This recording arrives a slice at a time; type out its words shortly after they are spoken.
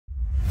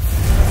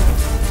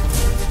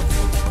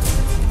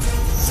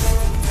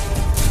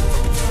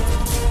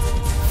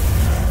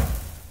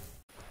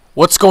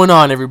What's going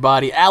on,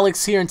 everybody?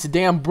 Alex here, and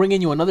today I'm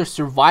bringing you another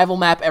survival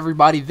map,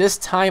 everybody. This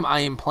time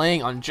I am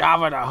playing on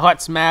Java the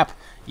Hutt's map.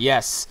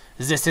 Yes,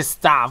 this is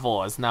Star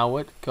Wars. Now,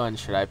 what gun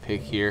should I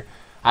pick here?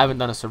 I haven't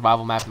done a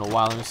survival map in a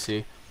while. Let me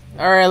see.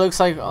 Alright, looks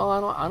like... Oh,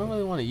 I don't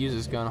really want to use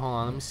this gun. Hold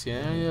on, let me see.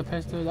 A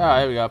pistol.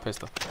 Alright, here we go,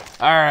 pistol.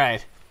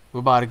 Alright,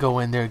 we're about to go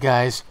in there,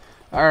 guys.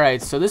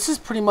 Alright, so this is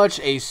pretty much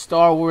a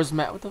Star Wars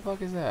map. What the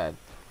fuck is that?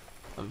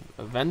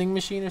 A vending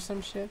machine or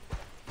some shit?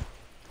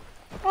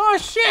 Oh,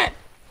 shit!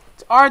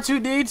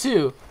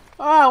 R2D2.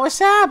 Oh,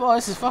 what's up? Oh,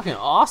 this is fucking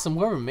awesome.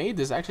 Whoever made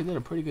this actually did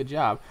a pretty good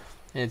job.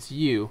 And it's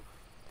you.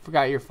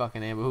 Forgot your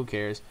fucking name, but who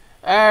cares?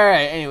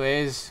 Alright,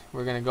 anyways,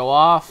 we're gonna go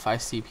off. I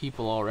see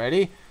people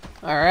already.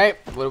 Alright,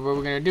 what we're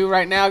gonna do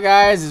right now,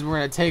 guys, is we're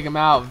gonna take them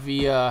out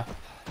via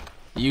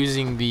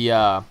using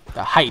the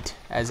height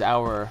as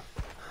our,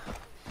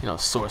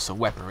 source of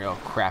weaponry. Oh,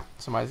 crap.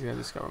 Somebody's gonna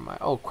discover my...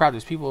 Oh, crap,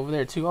 there's people over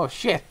there, too. Oh,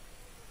 shit.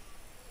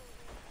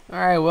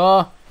 Alright,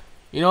 well,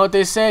 you know what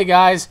they say,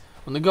 guys.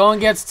 When the going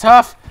gets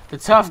tough, the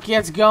tough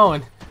gets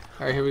going.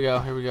 Alright, here we go.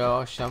 Here we go.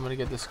 Oh, shit, I'm going to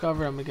get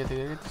discovered. I'm going to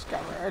get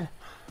discovered.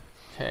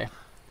 Okay.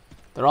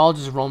 They're all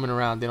just roaming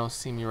around. They don't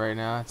see me right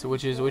now,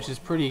 which is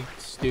pretty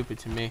stupid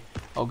to me.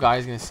 Oh,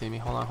 guy's going to see me.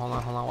 Hold on, hold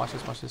on, hold on. Watch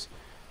this, watch this.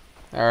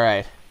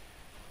 Alright.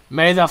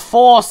 May the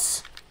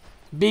Force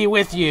be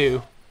with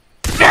you.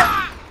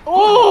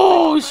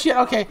 Oh, shit.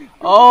 Okay.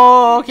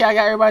 Oh, okay. I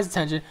got everybody's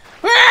attention.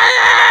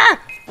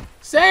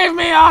 Save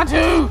me,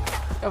 R2!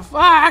 The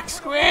fuck,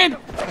 squid!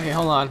 Okay,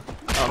 hold on.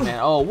 Oh, man.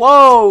 Oh,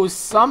 whoa!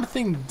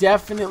 Something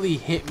definitely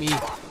hit me,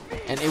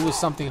 and it was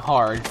something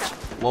hard.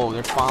 Whoa,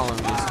 they're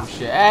following me some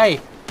shit. Hey!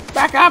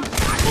 Back up!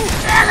 Squid!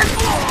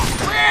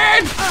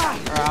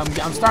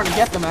 I'm starting to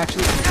get them,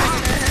 actually.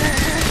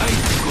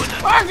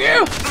 Fuck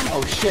you!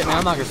 Oh, shit, man.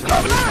 I'm not gonna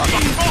survive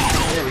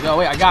this. There we go.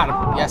 Wait, I got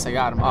him. Yes, I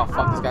got him. Oh,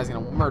 fuck. This guy's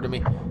gonna murder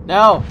me.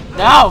 No!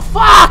 No!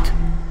 Fuck!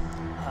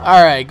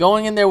 Alright,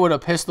 going in there with a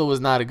pistol was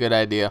not a good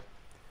idea.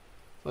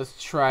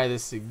 Let's try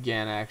this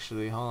again,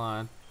 actually. Hold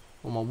on.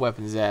 Where my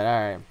weapon's at?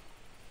 Alright.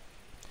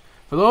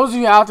 For those of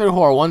you out there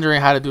who are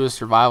wondering how to do a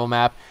survival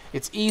map,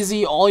 it's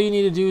easy. All you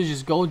need to do is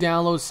just go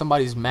download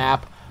somebody's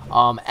map,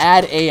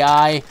 add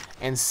AI,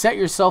 and set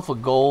yourself a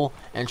goal,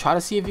 and try to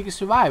see if you can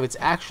survive. It's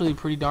actually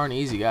pretty darn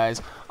easy, guys.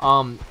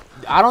 I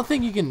don't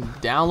think you can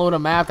download a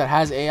map that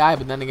has AI,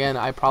 but then again,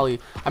 I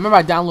remember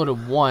I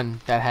downloaded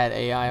one that had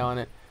AI on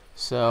it.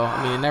 So,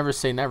 I mean, never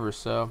say never,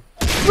 so.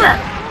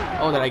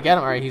 Oh, did I get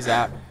him? Alright, he's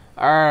out.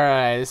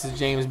 Alright, this is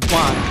James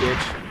Bond,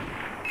 bitch.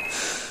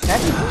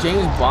 Actually,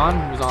 James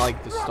Bond was on,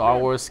 like, the Star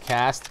Wars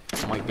cast.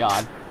 Oh my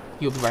god.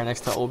 He'll be right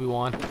next to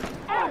Obi-Wan.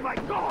 Alright,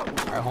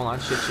 hold on.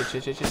 Shit. Oh,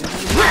 did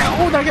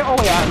I get... Oh,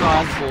 yeah, no,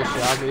 that's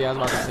bullshit. I was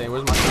about to say,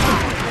 where's my...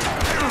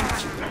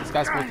 This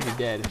guy's supposed to be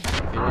dead.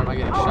 Okay, where am I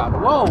getting shot?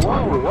 Whoa.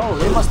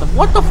 They must have...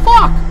 What the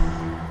fuck?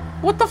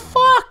 What the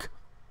fuck?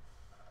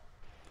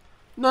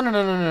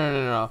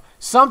 No.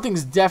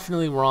 Something's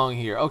definitely wrong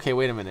here. Okay,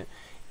 wait a minute.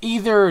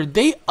 Either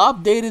they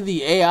updated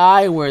the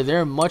AI where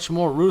they're much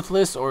more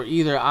ruthless, or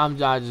either I'm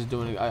not just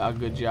doing a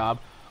good job.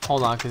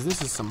 Hold on, because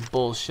this is some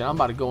bullshit. I'm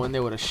about to go in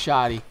there with a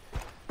shotty.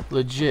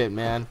 Legit,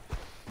 man.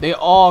 They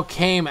all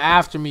came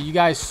after me. You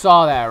guys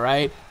saw that,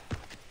 right?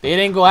 They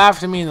didn't go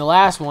after me in the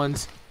last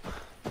ones.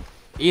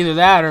 Either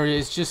that, or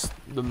it's just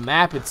the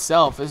map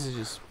itself. This is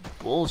just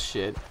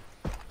bullshit.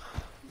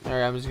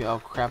 Alright, I'm just gonna... Oh,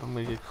 crap. I'm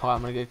gonna get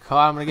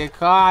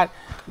caught.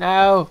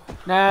 No.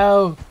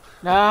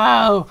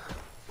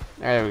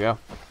 Alright, there we go.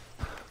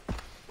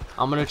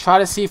 I'm gonna try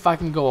to see if I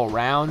can go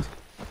around,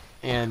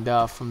 and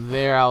from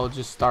there I'll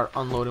just start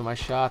unloading my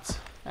shots.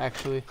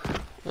 Actually,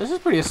 this is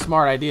pretty a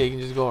smart idea. You can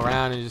just go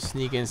around and just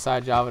sneak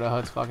inside Jabba the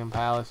Hutt's fucking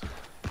palace.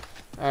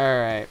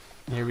 Alright,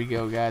 here we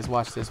go, guys.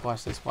 Watch this.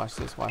 Hello.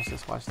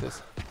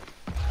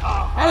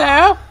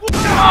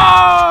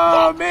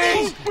 Oh,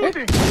 bitch!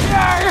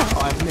 Oh,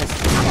 I missed.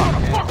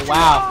 Fuck, man.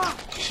 Wow.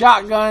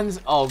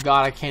 Shotguns. Oh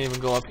god, I can't even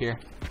go up here.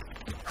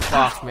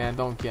 Fuck, man,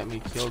 don't get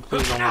me killed.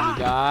 Please don't let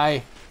me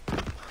die.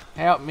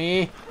 Help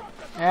me.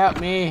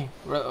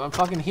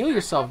 Fucking heal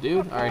yourself,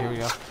 dude. Alright, here we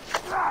go.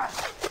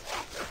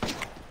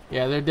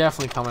 Yeah, they're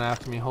definitely coming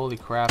after me. Holy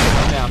crap.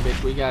 Calm down,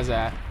 bitch. Where you guys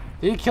at?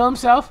 Did he kill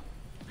himself?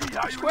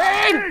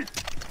 Squid!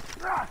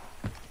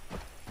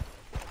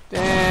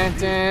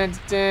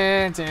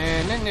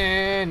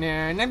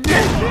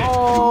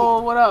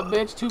 Oh, what up,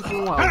 bitch? 2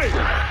 for 1.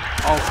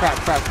 Oh, crap.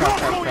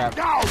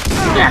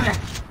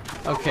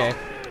 Okay.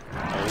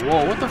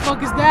 Whoa, what the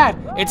fuck is that?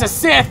 It's a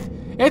Sith!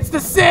 It's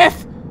the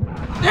Sith!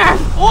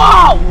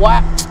 Whoa!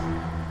 What?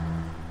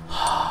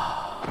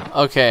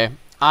 Okay,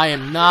 I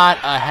am not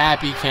a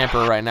happy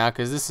camper right now,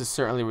 because this is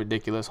certainly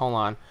ridiculous. Hold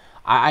on.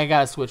 I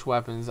gotta switch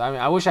weapons. I mean,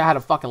 I wish I had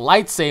a fucking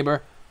lightsaber,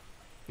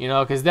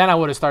 because then I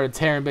would have started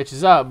tearing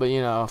bitches up, but,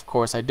 of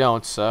course I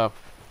don't, so.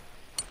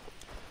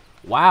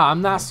 Wow,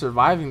 I'm not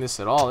surviving this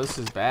at all. This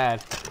is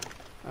bad.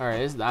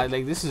 Alright,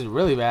 this is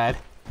really bad.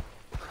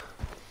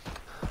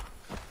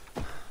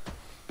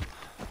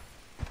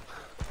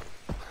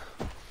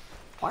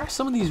 Why are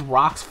some of these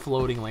rocks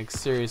floating? Like,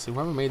 seriously,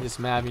 whoever made this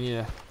map, you need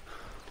to...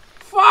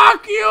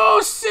 Fuck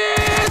you,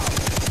 Sith!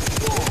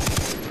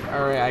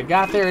 Alright, I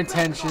got their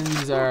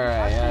attentions.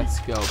 Alright, let's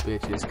go,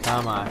 bitches.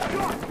 Come on.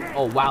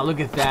 Oh, wow, look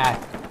at that.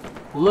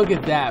 Look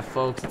at that,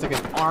 folks. It's like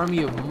an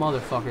army of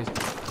motherfuckers.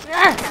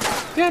 Ah!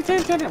 What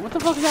the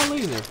fuck is that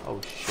laser?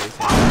 Oh, shit.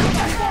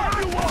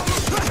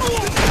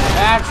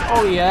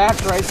 Oh, yeah,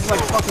 that's right. This is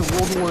like fucking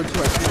World War II.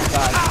 I swear to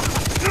God.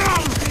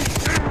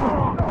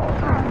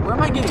 Where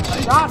am I getting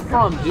shot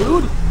from,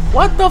 dude?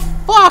 What the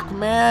fuck,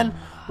 man?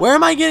 Where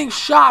am I getting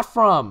shot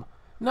from?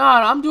 No,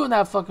 I'm doing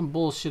that fucking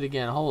bullshit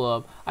again. Hold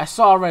up. I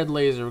saw a red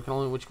laser, which can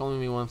only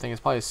mean one thing. It's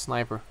probably a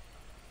sniper.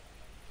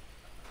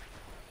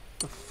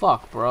 The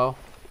fuck, bro?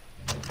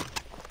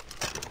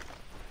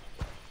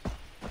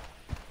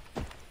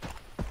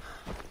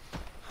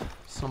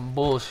 Some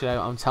bullshit,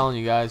 I'm telling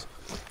you guys.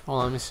 Hold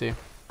on, let me see.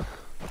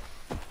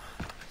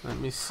 Let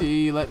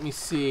me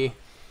see.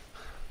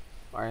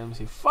 Alright, let me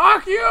see.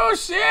 Fuck you,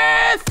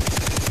 Sith!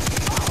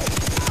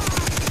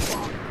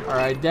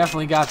 Alright,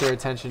 definitely got their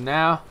attention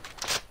now.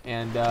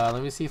 And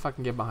let me see if I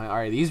can get behind.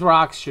 Alright, these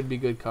rocks should be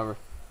good cover.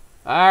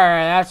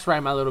 Alright, that's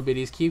right, my little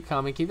biddies. Keep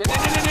coming, keep... Oh,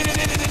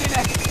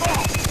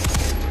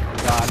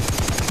 God.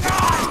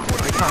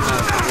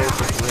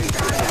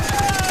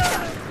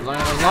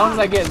 As long as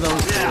I get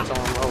those two, it's on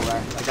low,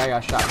 right? That guy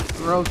got shot in the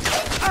throat.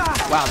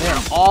 Wow,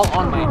 they're all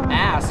on my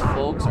ass,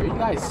 folks. Are you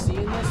guys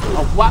seeing this?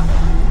 Oh, what?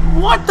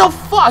 What the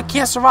fuck? I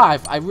can't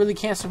survive. I really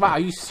can't survive. Are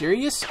you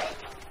serious?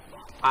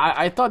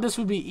 I thought this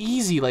would be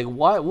easy. Like,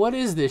 what? What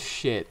is this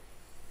shit?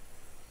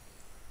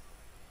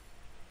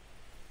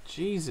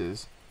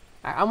 Jesus.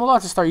 I'm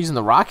about to start using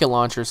the rocket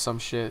launcher or some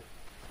shit.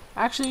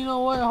 Actually, you know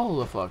what?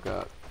 Hold the fuck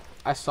up.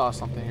 I saw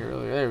something here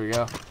earlier. There we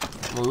go.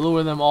 I'm gonna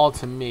lure them all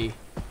to me.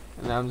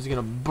 And then I'm just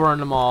gonna burn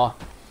them all.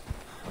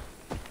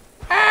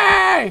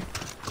 Hey!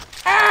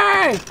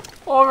 Hey!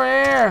 Over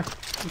here!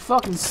 You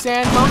fucking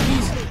sand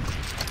monkeys!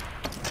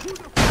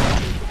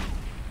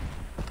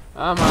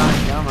 Come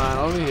on,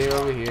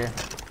 over here.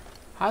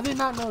 How did they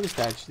not notice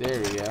that? There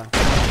we go.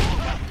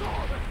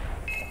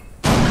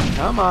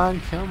 Come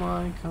on.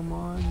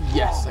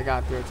 Yes, I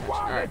got their attention.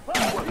 Alright.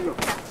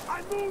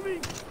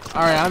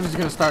 Alright, I'm just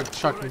gonna start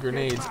chucking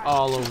grenades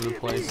all over the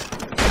place.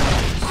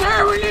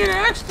 Sir, we need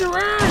an extra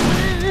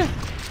round!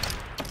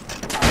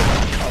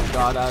 Oh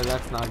god,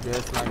 that's not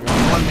good,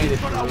 One made it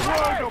through.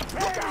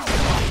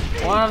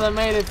 One of them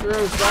made it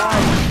through,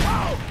 sorry.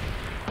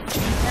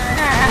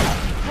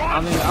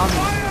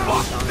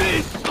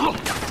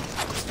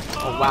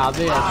 Oh wow,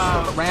 they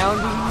are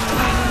surrounding me.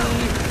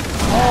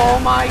 Oh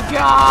my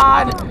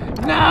god!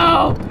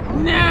 No!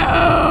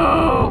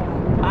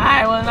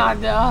 I will not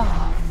do.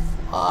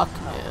 Oh, fuck,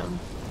 man.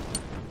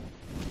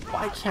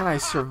 Why can't I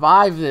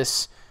survive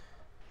this?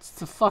 It's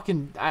the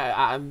fucking...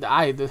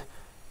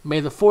 May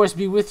the force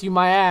be with you,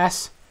 my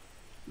ass.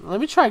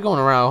 Let me try going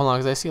around. Hold on,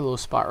 because I see a little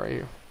spot right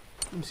here.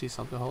 Let me see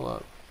something. Hold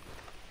up.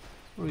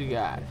 What do we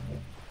got?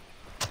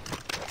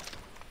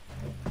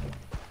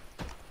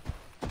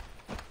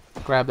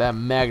 Grab that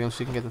magnum so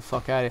we can get the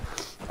fuck out of here.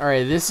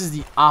 Alright, this is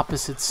the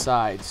opposite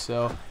side.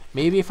 So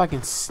maybe if I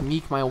can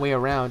sneak my way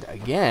around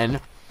again,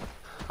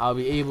 I'll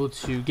be able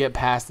to get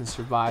past and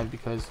survive.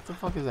 Because what the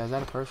fuck is that? Is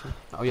that a person?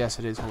 Oh yes,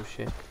 it is. Oh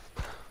shit.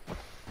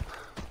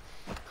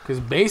 Because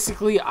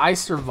basically I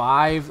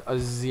survived a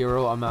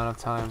 0 amount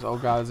of times. Oh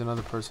god, there's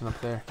another person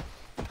up there.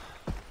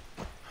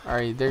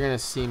 Alright, they're gonna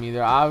see me.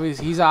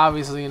 He's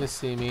obviously gonna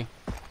see me.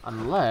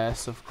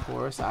 Unless, of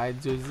course, I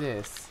do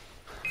this.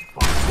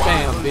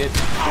 Bam, bitch.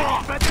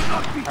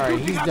 Alright,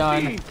 he's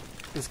done.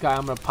 This guy,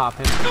 I'm gonna pop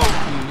him.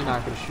 You're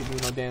not gonna shoot me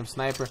with no damn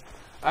sniper.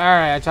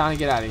 Alright, I'm trying to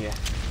get out of here.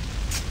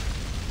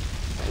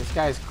 This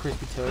guy's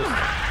crispy toast.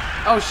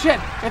 Oh shit,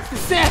 it's the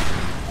Sith!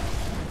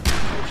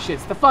 Oh shit,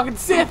 it's the fucking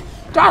Sith!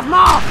 Darth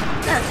Maul!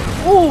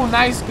 Ooh,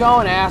 nice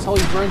going, asshole.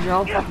 You burned your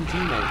own fucking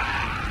teammate.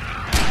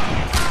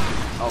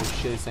 Oh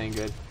shit, this ain't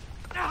good.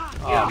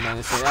 Oh man,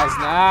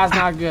 that's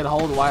not good.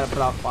 Hold it wide to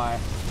put out fire.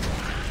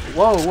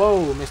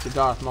 Whoa, Mr.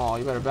 Darth Maul.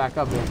 You better back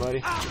up there,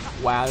 buddy.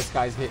 Wow, this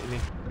guy's hitting me.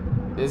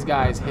 This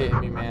guy's hitting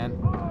me, man.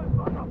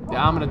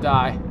 Yeah, I'm gonna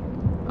die.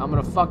 I'm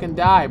gonna fucking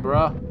die,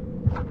 bro.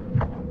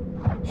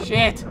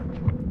 Shit!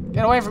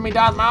 Get away from me,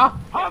 Darth Maul!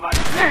 Fuck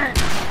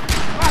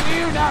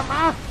you, Darth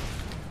Maul!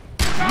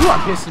 You are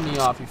pissing me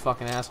off, you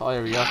fucking asshole.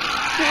 There we go.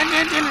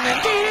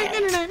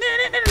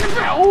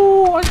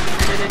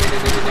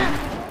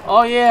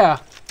 Oh yeah.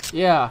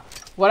 Yeah.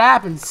 What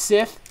happened,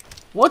 Sith?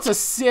 What's a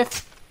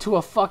Sith to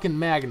a fucking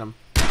magnum?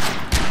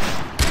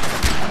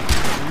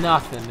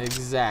 Nothing,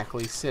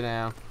 exactly. Sit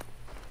down.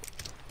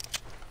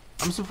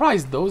 I'm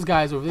surprised those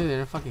guys over there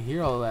didn't fucking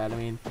hear all that. I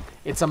mean,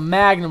 it's a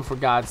magnum for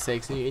God's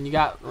sakes. And you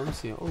got, let me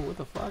see. Oh, what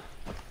the fuck?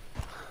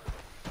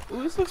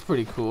 Ooh, this looks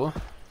pretty cool.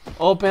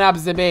 Open up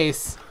the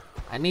base.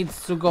 I need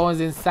to go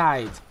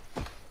inside.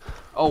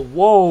 Oh,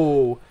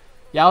 whoa.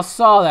 Y'all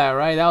saw that,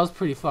 right? That was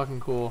pretty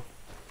fucking cool.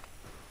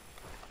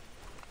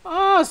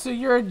 Oh, so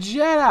you're a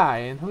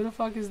Jedi. And who the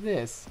fuck is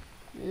this?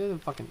 You're the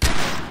fucking...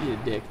 Eat a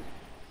dick.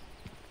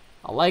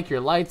 I like your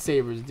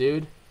lightsabers,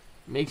 dude.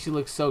 Makes you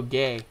look so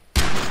gay.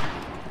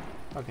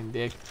 Fucking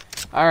dick.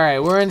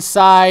 Alright, we're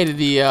inside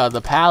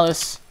the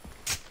palace.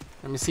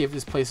 Let me see if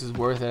this place is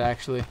worth it,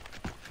 actually.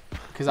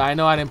 Because I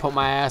know I didn't put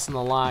my ass in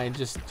the line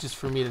just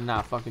for me to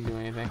not fucking do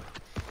anything.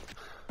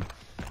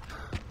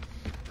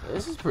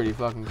 This is pretty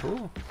fucking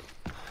cool.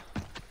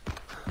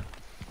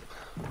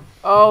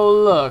 Oh,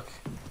 look.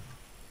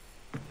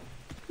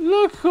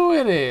 Look who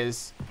it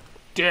is.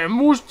 Der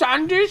muss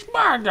dann dich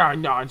machen,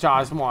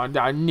 das mal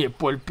da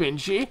nipple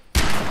pinchy.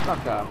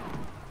 Fuck up.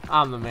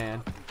 I'm the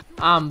man.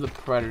 I'm the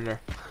predator.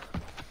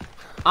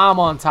 I'm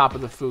on top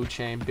of the food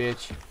chain,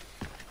 bitch.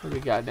 What do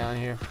we got down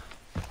here?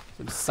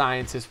 Some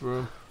scientist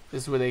room.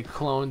 This is where they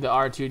cloned the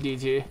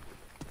R2-D2.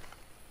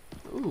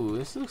 Ooh,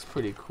 this looks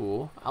pretty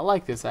cool. I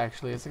like this,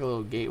 actually. It's like a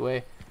little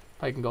gateway.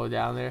 I can go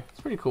down there.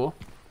 It's pretty cool.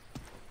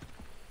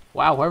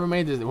 Wow, whoever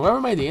made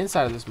the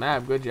inside of this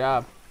map, good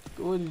job.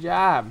 Good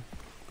job.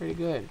 Pretty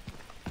good.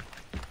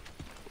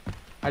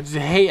 I just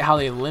hate how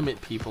they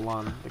limit people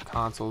on the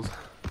consoles.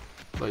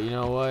 But you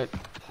know what?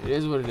 It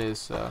is what it is,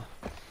 so.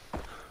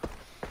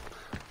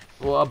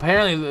 Well,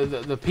 apparently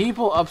the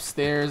people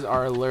upstairs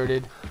are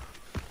alerted,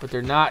 but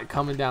they're not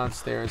coming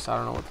downstairs, so I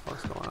don't know what the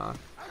fuck's going on.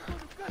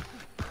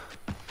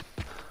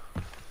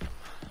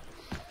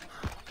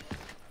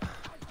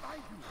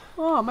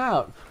 Oh, I'm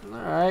out.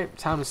 Alright,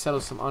 time to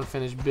settle some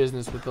unfinished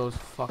business with those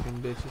fucking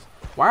bitches.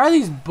 Why are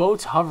these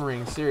boats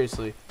hovering?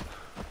 Seriously.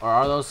 Or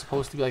are those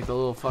supposed to be like the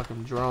little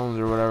fucking drones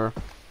or whatever?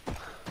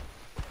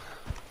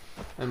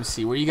 Let me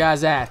see. Where you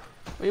guys at?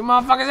 Where you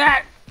motherfuckers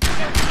at?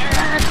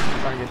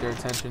 I'm trying to get their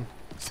attention.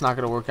 It's not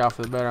going to work out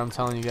for the better, I'm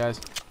telling you guys.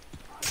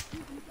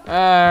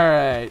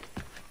 Alright.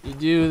 You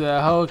do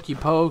the hokey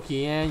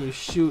pokey and you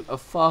shoot a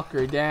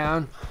fucker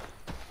down.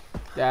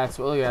 That's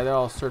what, look at that, they're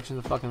all searching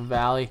the fucking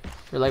valley.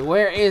 They're like,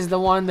 where is the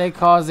one they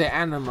call the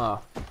anima?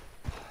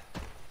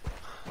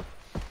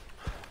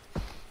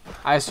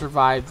 I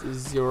survived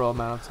 0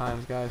 amount of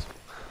times, guys.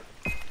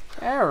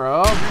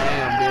 Arrow,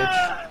 damn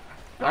bitch.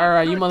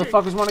 Alright, you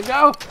motherfuckers wanna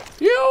go?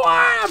 You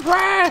wanna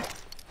pray?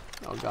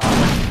 Oh god.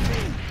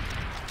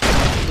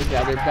 Look at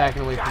that, they're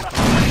backing away from me.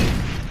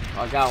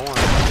 Oh, I got one.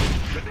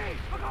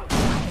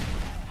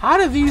 How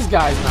did these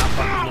guys not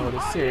fucking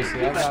notice? Seriously,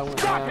 that guy went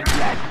down.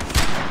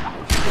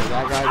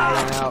 That guy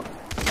ran out.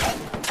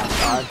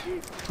 God.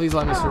 Please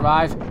let me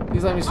survive.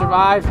 Please let me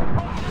survive.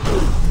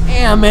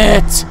 Damn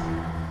it!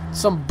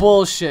 Some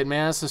bullshit,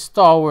 man. This is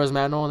Star Wars,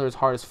 man. No wonder it's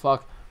hard as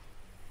fuck.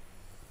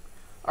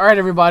 Alright,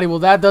 everybody. Well,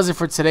 that does it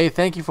for today.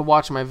 Thank you for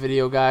watching my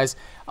video, guys.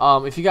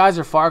 If you guys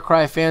are Far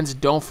Cry fans,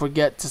 don't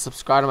forget to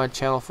subscribe to my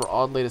channel for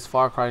all the latest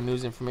Far Cry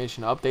news,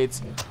 information,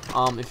 updates.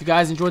 If you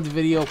guys enjoyed the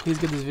video, please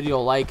give this video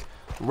a like.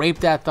 Rape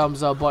that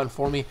thumbs up button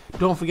for me.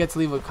 Don't forget to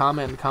leave a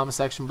comment in the comment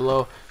section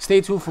below.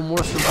 Stay tuned for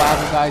more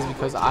survival, guys,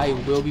 because I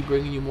will be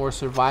bringing you more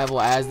survival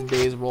as the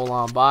days roll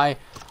on by.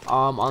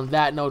 On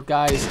that note,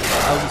 guys,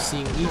 I'll be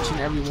seeing each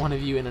and every one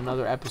of you in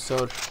another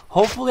episode.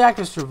 Hopefully I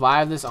can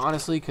survive this,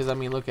 honestly, because I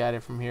mean, look at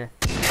it from here.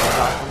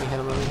 Let me hit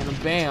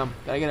him, bam.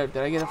 Did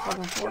I get a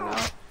fucking 4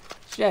 now?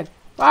 Shit.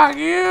 Fuck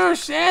you,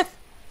 Sith.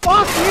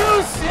 Fuck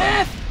you,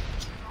 Sith.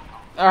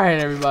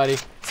 Alright, everybody,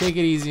 take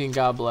it easy and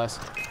God bless.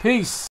 Peace.